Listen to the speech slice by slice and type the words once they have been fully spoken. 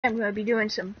I'm gonna be doing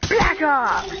some Black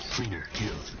Ops.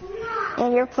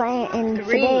 And you're playing, and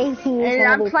Today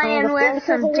I'm playing with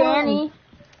some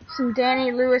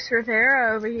Danny Lewis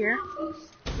Rivera over here.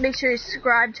 Make sure you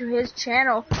subscribe to his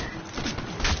channel.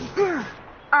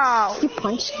 Oh. You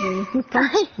punched me. You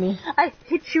punched me. I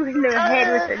hit you in the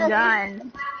head with a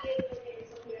gun.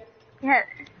 Yeah,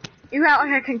 you got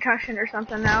like a concussion or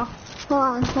something though.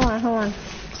 Hold on.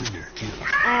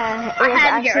 I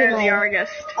had to get rid of the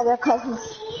Argus. Hold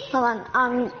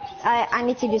on. I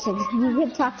need to do something. You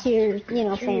can talk to your,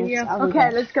 fans. Yeah.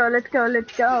 Okay, let's go.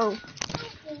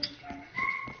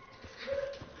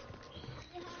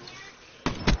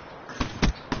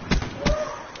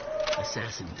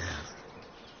 Assassin down.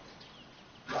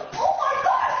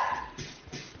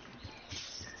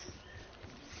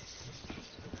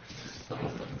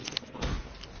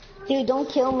 Dude, don't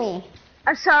kill me.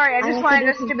 I'm sorry, I just wanted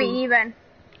us to be even.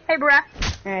 Hey, bruh.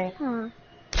 Alright.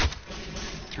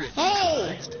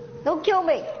 Hey! Don't kill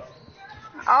me!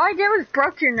 All I did was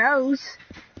broke your nose.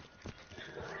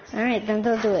 Alright, then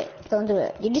don't do it. Don't do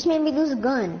it. You just made me lose a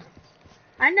gun.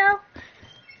 I know.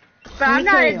 But I'm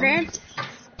not advanced.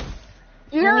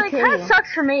 You know, it kind of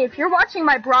sucks for me. If you're watching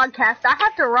my broadcast, I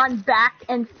have to run back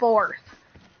and forth.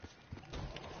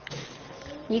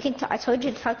 You can. I told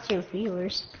you to talk to your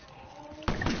viewers.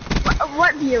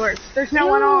 What viewers? There's no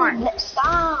one on.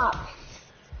 Stop.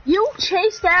 You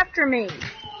chased after me.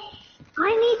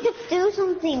 I need to do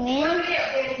something, man.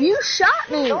 You shot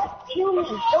me. Don't kill me.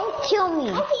 Don't kill me.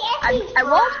 I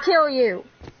won't kill you.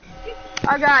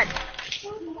 Oh, God.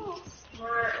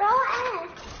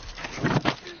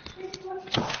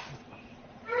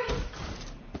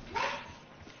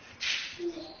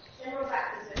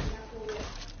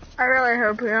 I really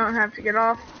hope we don't have to get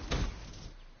off.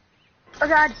 Oh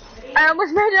God, I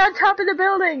almost made it on top of the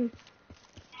building.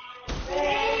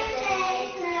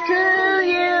 To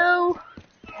you,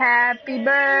 happy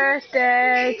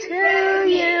birthday to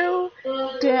you.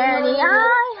 Danny,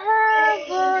 I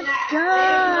have a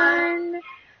gun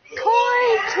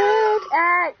pointed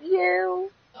at you.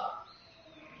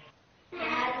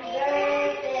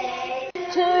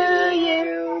 To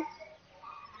you,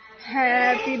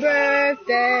 happy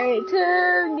birthday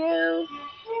to you.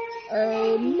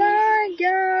 Oh my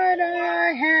God,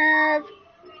 I have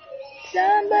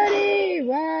somebody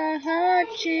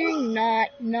watching, not.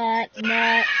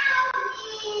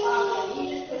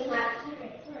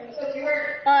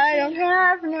 I don't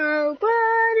have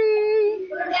nobody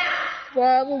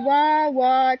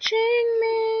watching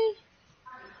me.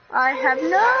 I have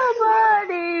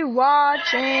nobody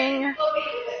watching.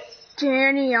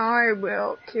 Danny, I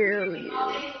will kill you.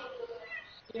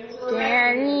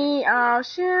 Danny, I'll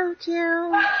shoot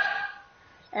you.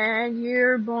 And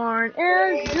you're born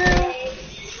as blue.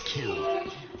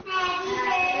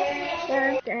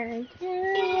 Birthday to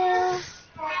you.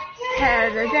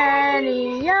 Heather,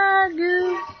 Danny,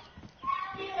 Yagoo.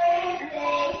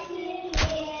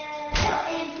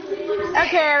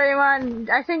 Okay, everyone.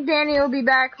 I think Danny will be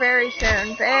back very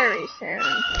soon. Very soon.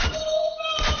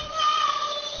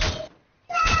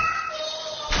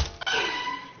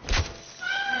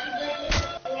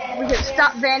 We can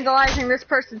stop vandalizing this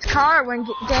person's car when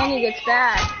Danny gets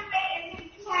back.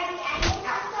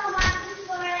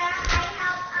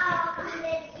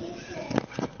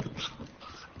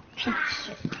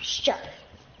 Shut.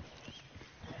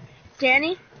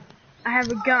 Danny, I have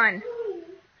a gun.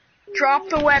 Drop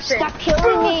the weapon. Stop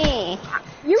killing me.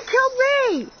 You killed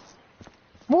me.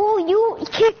 Well, you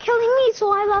kept killing me,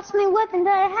 so I lost my weapon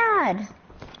that I had.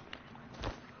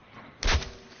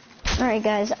 Alright,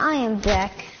 guys, I am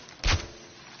back.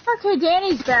 Okay,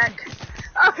 Danny's back.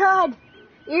 Oh God,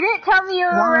 you didn't tell me you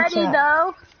were ready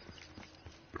though.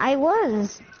 I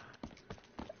was.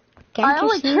 I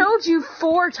only killed you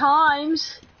 4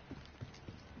 times.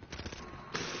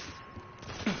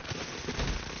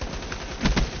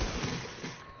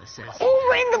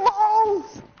 Over in the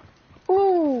balls.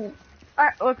 Ooh,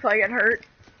 that looks like it hurt.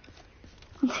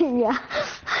 Yeah.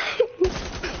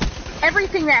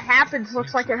 Everything that happens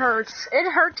looks like it hurts.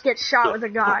 It hurts to get shot with a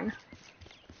gun.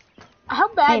 How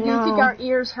bad do you think our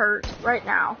ears hurt right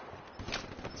now?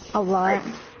 A lot.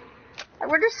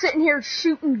 We're just sitting here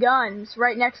shooting guns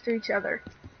right next to each other.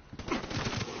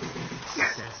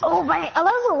 Oh man,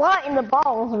 there's a lot in the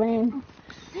balls, man.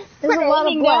 There's a lot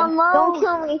of blood. Don't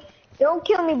kill me. Don't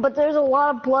kill me, but there's a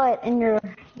lot of blood in your,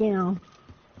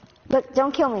 Look,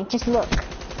 don't kill me. Just look.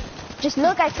 Just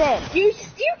look, I said. You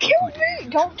killed me.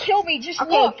 Don't kill me. Just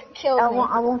look. Kill me.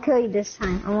 I won't kill you this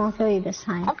time. I won't kill you this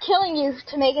time. I'm killing you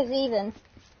to make us even.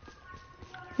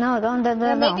 No, don't.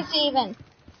 Make us even.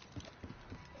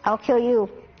 I'll kill you.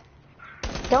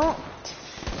 Don't.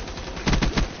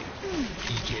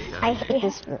 I hate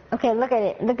this. Okay, look at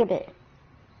it. Look at it.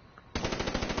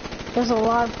 There's a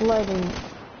lot of blood in it.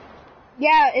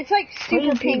 Yeah, it's like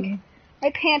super pink.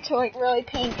 My pants are like really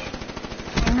pink.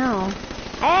 I know.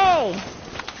 Hey!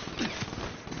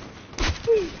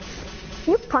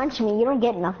 You punch me, you don't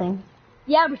get nothing.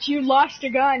 Yeah, but you lost a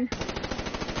gun.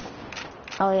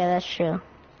 Oh yeah, that's true.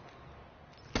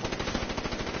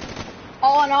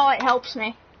 All in all, it helps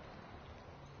me.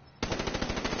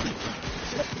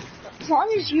 As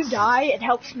long as you die, it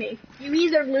helps me. You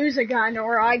either lose a gun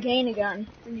or I gain a gun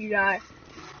when you die.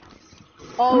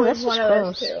 Always one of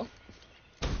those two.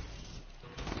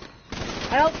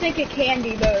 I don't think it can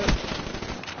be both.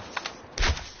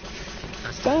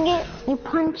 Dang it, you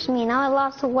punched me, now I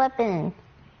lost a weapon.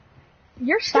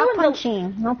 You're still Stop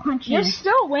punching, no punching. You're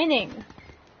still winning.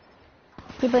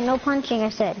 Yeah, but no punching, I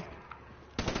said.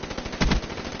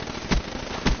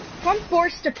 If I'm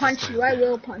forced to punch you, I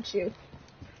will punch you.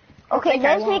 Okay,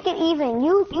 let's make it even.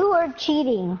 You are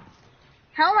cheating.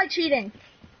 How am I cheating?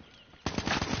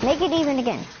 Make it even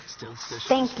again.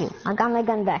 Thank you. I got my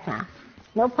gun back now.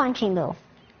 No punching though.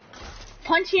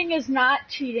 Punching is not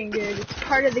cheating, dude. It's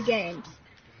part of the game.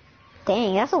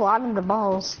 Dang, that's a lot of the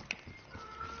balls.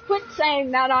 Quit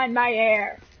saying that on my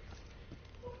air.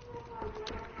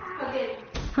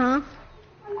 Huh?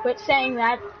 Quit saying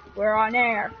that. We're on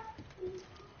air.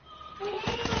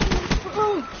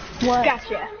 What?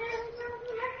 Gotcha.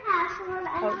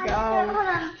 Oh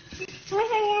god.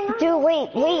 Dude, wait,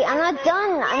 I'm not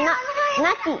done. I'm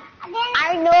not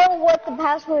I know what the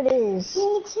password is.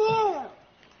 Me too.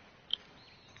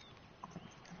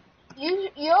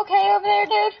 You okay over there,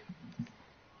 dude?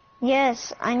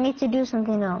 Yes, I need to do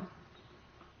something now.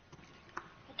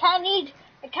 I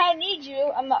kinda need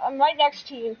you. I'm right next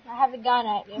to you. I have a gun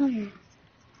at you.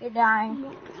 You're dying.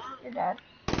 You're dead.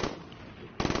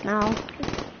 No.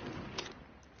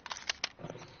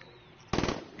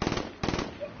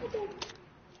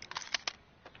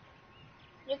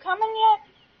 You coming yet?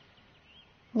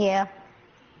 Yeah.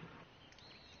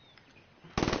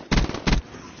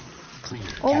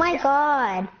 Oh my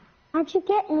god. How'd you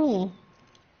get me?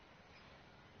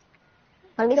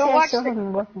 At least I still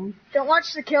haven't working. Don't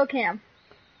watch the kill cam.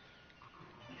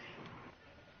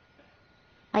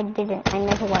 I didn't. I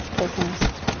never watched kill cams.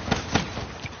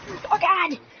 Oh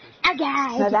god! Oh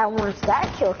god! No, that one's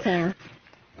that kill cam.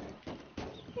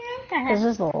 This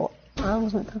is old. Don't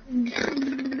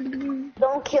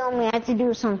kill me. I have to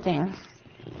do something.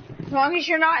 As long as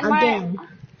you're not in my...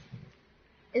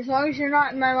 As long as you're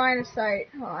not in my line of sight.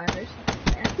 Oh, I understand.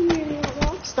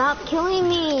 Stop killing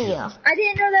me. I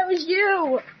didn't know that was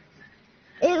you.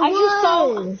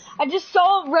 I just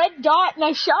saw a red dot and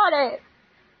I shot it.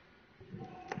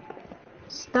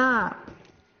 Stop.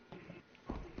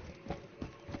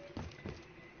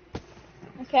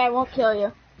 Okay, I won't kill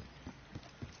you.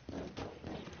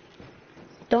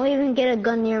 Don't even get a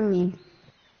gun near me.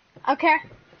 Okay.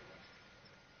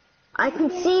 I can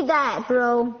see that,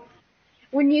 bro.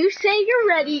 When you say you're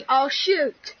ready, I'll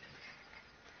shoot.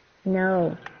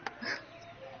 No.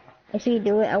 If you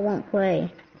do it, I won't play.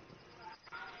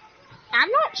 I'm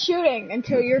not shooting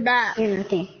until you're back.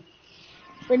 Okay.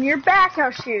 When you're back,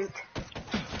 I'll shoot.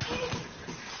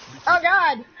 Oh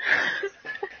god.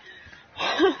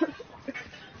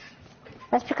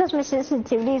 That's because my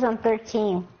sensitivity is on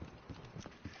 13.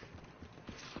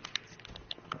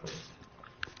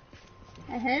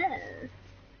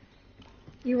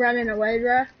 You running away,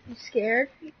 bruh? You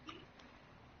scared?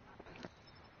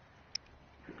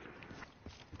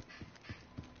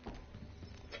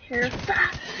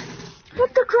 Terrified.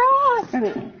 What the crap?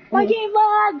 My game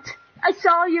lagged. I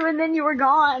saw you and then you were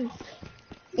gone.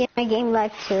 Yeah, my game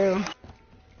lagged too.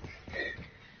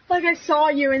 Like I saw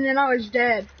you and then I was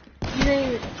dead. You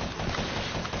didn't even...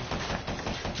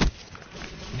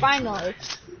 Finally.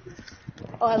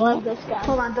 Oh, I love this guy.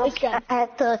 Hold on, this guy. I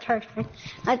have to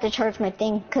charge my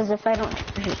thing, because if I don't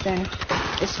charge it, then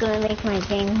it's gonna make my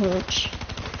game glitch.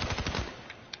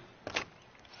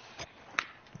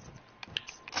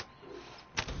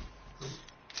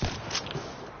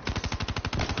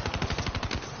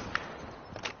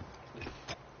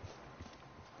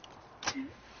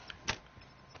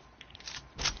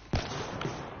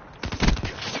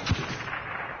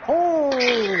 Oh!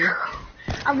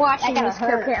 I'm watching this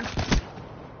kill cam.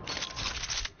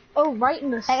 Oh, right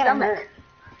in the stomach.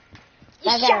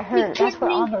 That got hurt. That's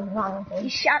what all the wrong things. You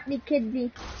shot me,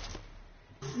 kidney.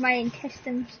 My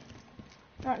intestines.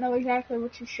 I don't know exactly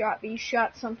what you shot, but you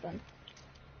shot something.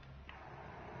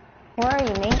 Where are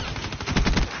you, mate?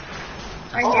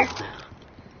 Right here.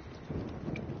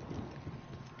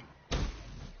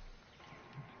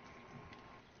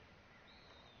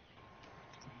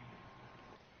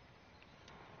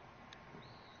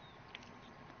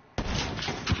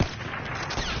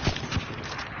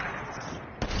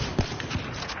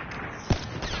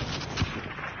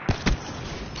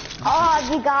 Oh,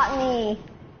 you got me.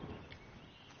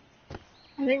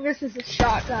 I think this is a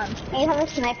shotgun. Do you have a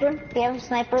sniper? Do you have a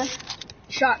sniper?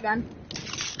 Shotgun.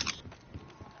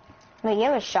 Wait, you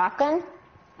have a shotgun?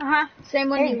 Uh-huh. Same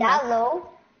one You're you that have. low?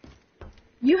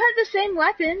 You have the same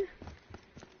weapon.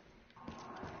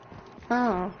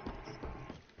 Oh.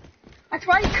 That's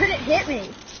why you couldn't hit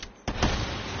me.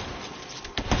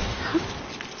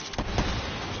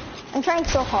 I'm trying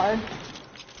so hard.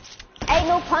 Hey,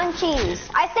 no punchies.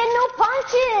 I said no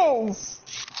punches.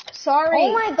 Sorry.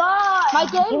 Oh my god. My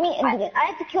game. I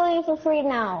have to kill you for free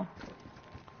now.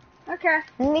 Okay.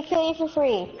 Let me kill you for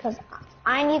free, because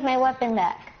I need my weapon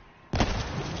back.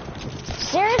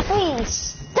 Seriously,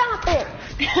 stop it.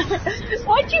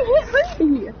 Why'd you hit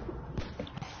me?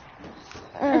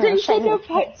 I thought you said no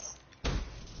punches.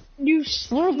 You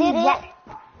did it.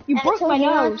 You broke my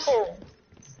nose.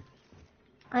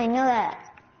 I know that,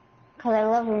 because I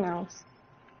love your nose.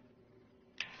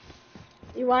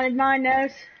 You wanted my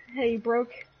nose? Hey, you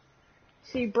broke.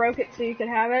 So you broke it so you could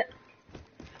have it?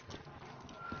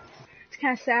 It's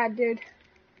kind of sad, dude.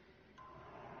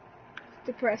 It's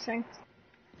depressing.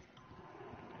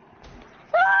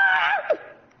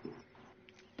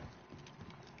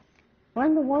 Where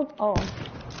in the world? Oh. God,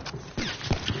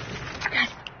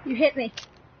 you hit me.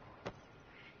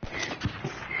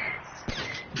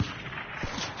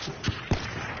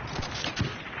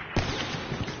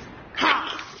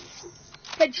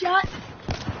 Headshot.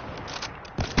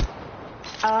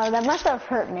 That must have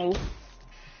hurt me.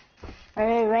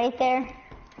 Right there.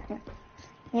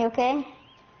 You okay?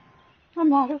 I'm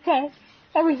not okay.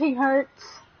 Everything hurts.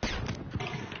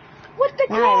 What the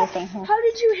Now crap? everything hurts. How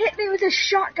did you hit me with a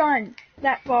shotgun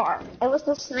that far? It was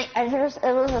the sniper.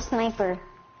 It was a sniper.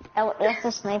 That's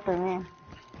the sniper, man.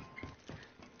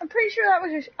 I'm pretty sure that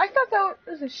was I thought that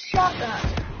was a shotgun.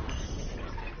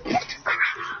 What the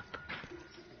crap?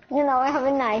 You know, I have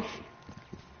a knife.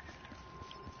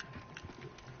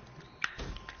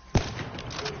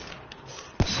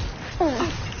 How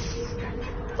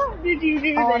did you do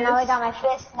this? Oh, now I got my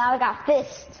fist. Now I got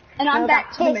fist. And I'm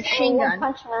back to the machine gun. One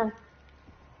punch man.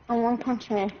 I'm one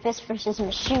punch man. Fist versus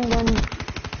machine gun.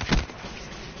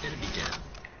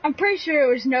 I'm pretty sure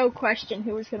it was no question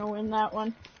who was gonna win that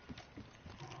one.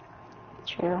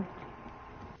 True.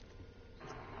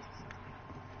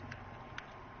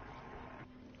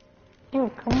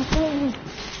 Dude, come on.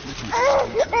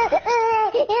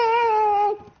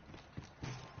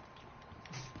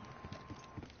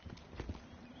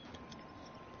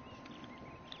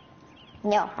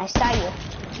 No, I saw you.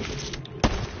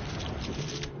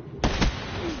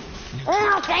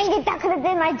 Oh, dang it, that could have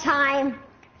been my time.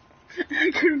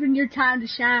 It could have been your time to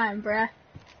shine, bruh.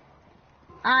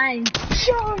 I'm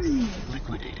shining.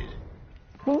 Liquidated.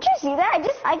 Didn't you see that?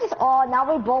 Oh,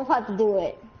 now we both have to do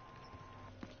it.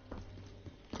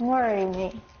 Don't worry,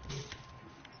 mate.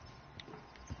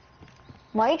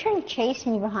 Why are you trying to chase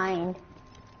me behind?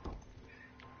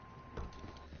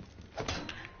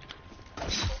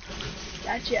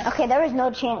 Gotcha. Okay, there was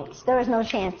no chance. There was no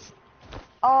chance.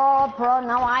 Oh, bro,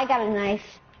 now I got a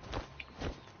knife.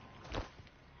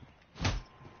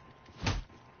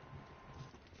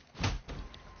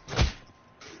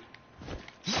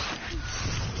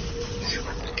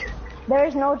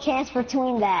 There's no chance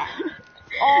between that.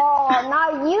 Oh,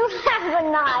 now you have a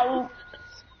knife.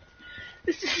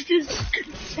 This is just...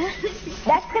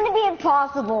 That's gonna be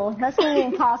impossible. That's gonna be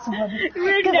impossible.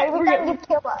 Because every time you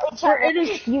kill each other,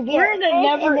 you get we're in a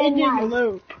never-ending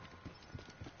loop.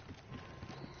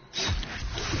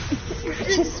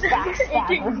 Just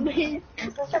backstabber.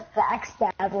 Such a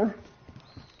backstabber.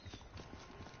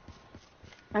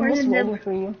 I'm just waiting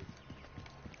for you.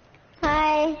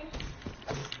 Hi.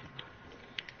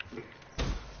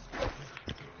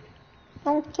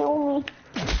 Don't kill me.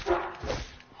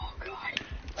 Oh god.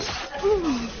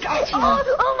 Gotcha.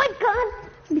 Oh my god.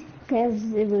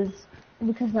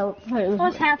 Because I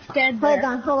was half dead there.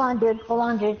 Hold on,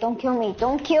 dude. Don't kill me.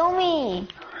 Don't kill me.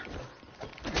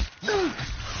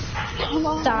 Come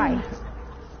on. Die.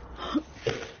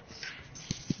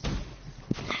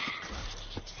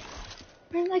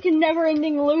 We're in like a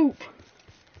never-ending loop.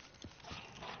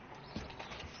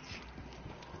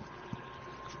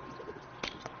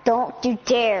 Don't you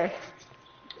dare.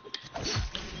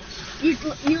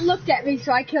 You looked at me,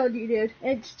 so I killed you, dude.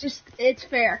 It's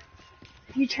fair.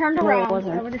 If you turned around,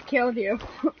 I would have killed you.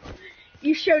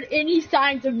 You showed any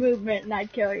signs of movement, and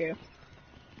I'd kill you.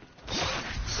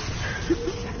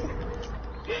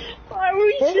 Why were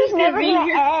we This is never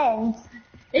gonna end.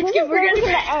 We're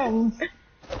gonna end.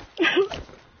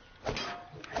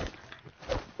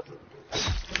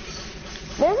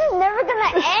 This is never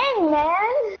gonna end,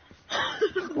 man.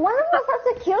 One of us has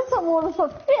to kill someone with a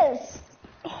fist.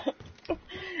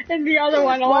 And the other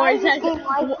one always has like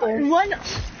one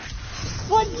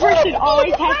person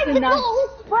always has to not.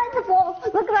 Right in the ball.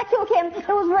 Look at that kill cam. It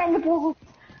was right in the ball.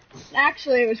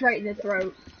 Actually, it was right in the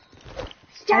throat.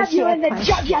 Stab you in the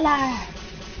jugular.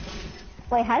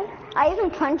 Wait, how? I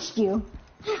even punched you.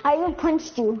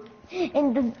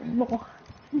 In the ball.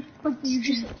 But you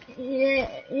just,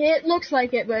 it looks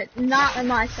like it, but not on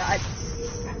my side.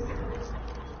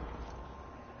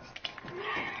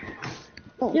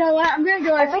 You know what? I'm gonna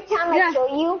go. Every time I kill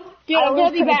you, dude, I'm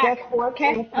gonna be back.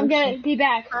 Okay, I'm gonna be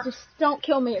back. Just don't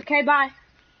kill me, okay? Bye.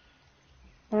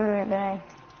 Alright, bye.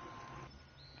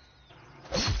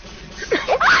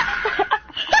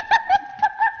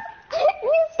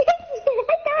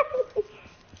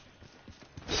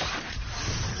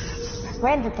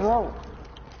 Right in the throat.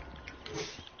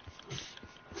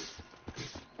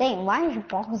 Dang, why is your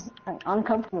balls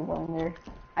uncomfortable in there?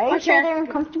 Are you sure they're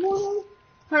uncomfortable?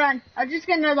 Hold on. I'm just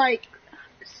gonna, like,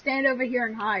 stand over here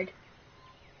and hide.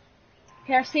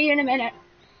 Okay, I'll see you in a minute.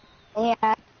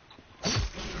 Yeah.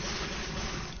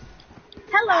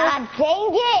 Hello. Ah,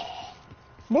 dang it!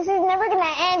 This is never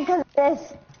gonna end because of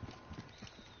this.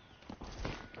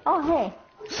 Oh, hey.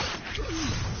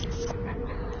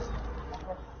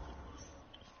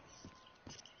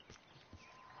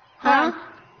 Huh?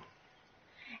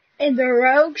 And the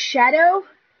rogue shadow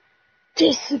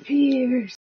disappears.